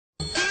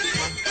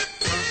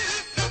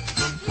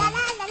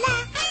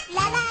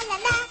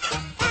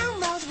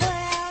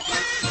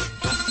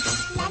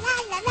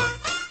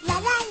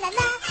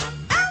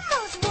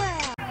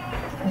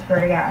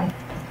swear to God.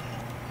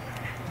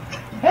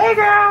 Hey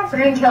girls! We're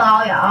gonna kill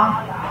all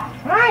y'all.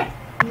 What?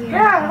 Girls,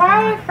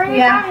 why are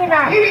you talking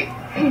about?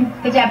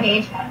 Good job,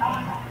 Paige.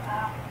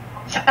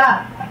 Shut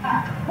up.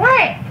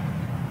 What?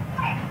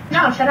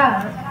 No, shut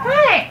up.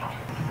 What?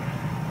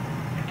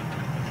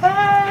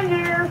 Hey,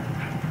 you.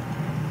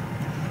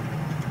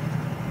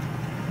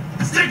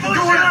 Stick to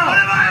going out!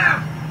 Whatever I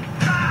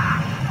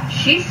am!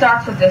 She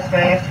sucks with this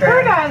face.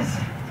 Who does?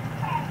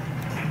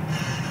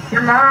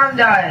 Your mom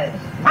does.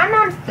 My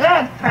mom's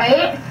dead.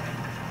 Right?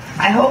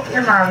 I hope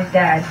your mom's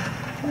dead.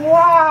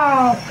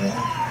 Whoa.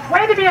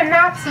 Way to be a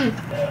Nazi.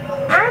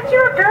 Aren't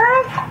you a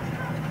girl?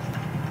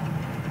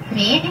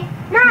 Me?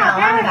 No,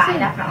 I'm a Galaxy. guy,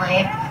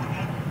 definitely.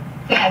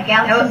 Yeah,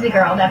 Galaxy's a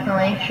girl,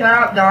 definitely. Shut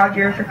up, dog.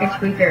 You're a freaking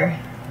squeaker.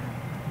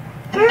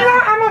 You know,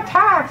 I'm a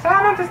talk, so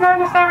I does not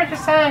understand what you're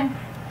saying.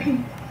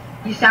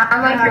 You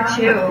sound like you're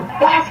two.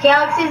 Yes,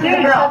 Galaxy's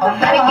a girl. Does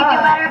that make you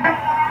feel better?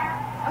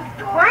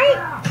 Right?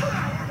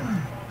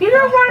 You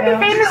don't want to be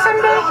famous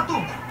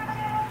someday?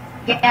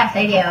 Yes,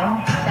 I do.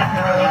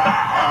 Definitely.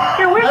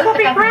 Your wish will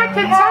be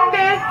granted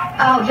someday.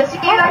 Oh, just so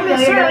you guys know,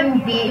 you're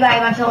getting beat by a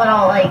bunch of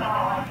little, like...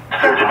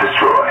 Search and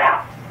destroy.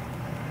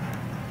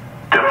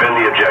 Defend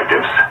the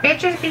objectives.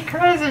 Bitches be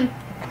crazy.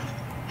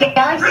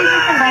 Galaxy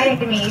just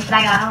invited me. Should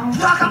I go?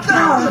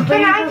 No, can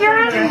I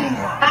join?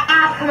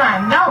 Come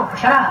on. No,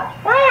 shut up.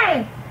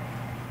 Why?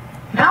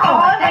 No,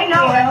 I said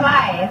no, that's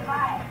why.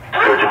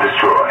 Search and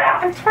destroy.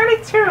 I'm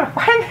 22.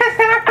 Why does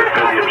that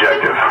Defend the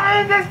objective.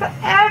 Why does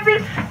every...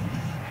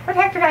 What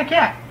the heck did I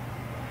get?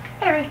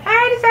 Anyway, I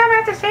just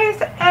have to say this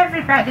to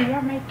everybody.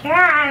 Oh my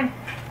god.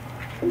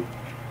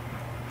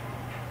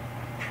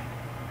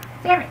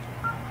 Damn it.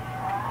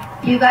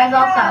 You guys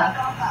all suck.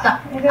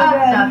 Suck.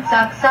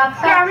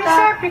 Suck. Yeah, we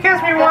suck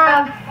because we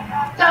won.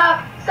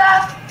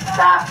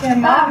 Suck. Your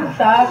mom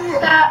sucks.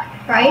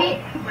 Suck.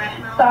 Right?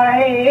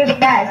 Sorry.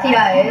 Yes, he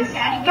does.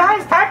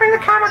 Guys, type in the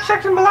comment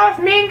section below if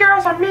mean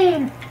girls are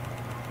mean.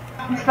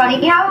 It's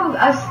funny how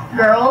us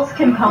girls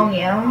can pwn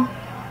you.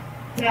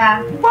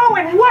 Yeah. Whoa,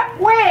 in what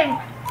way?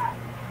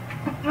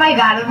 Oh my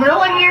god, I'm gonna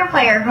look at your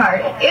player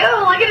card. Ew,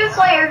 look at his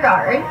player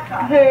card.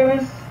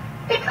 Who's?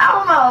 It's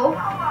Elmo.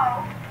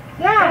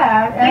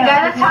 Yeah. The guy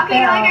that's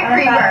talking like a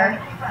creeper.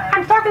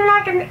 I'm talking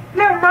like a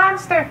little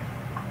monster.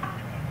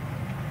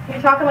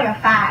 You're talking like a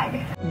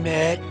fag.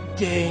 Matt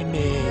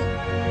Damon.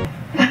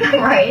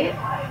 Right?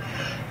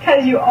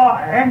 Because you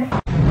are.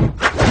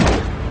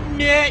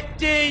 Matt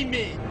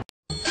Damon.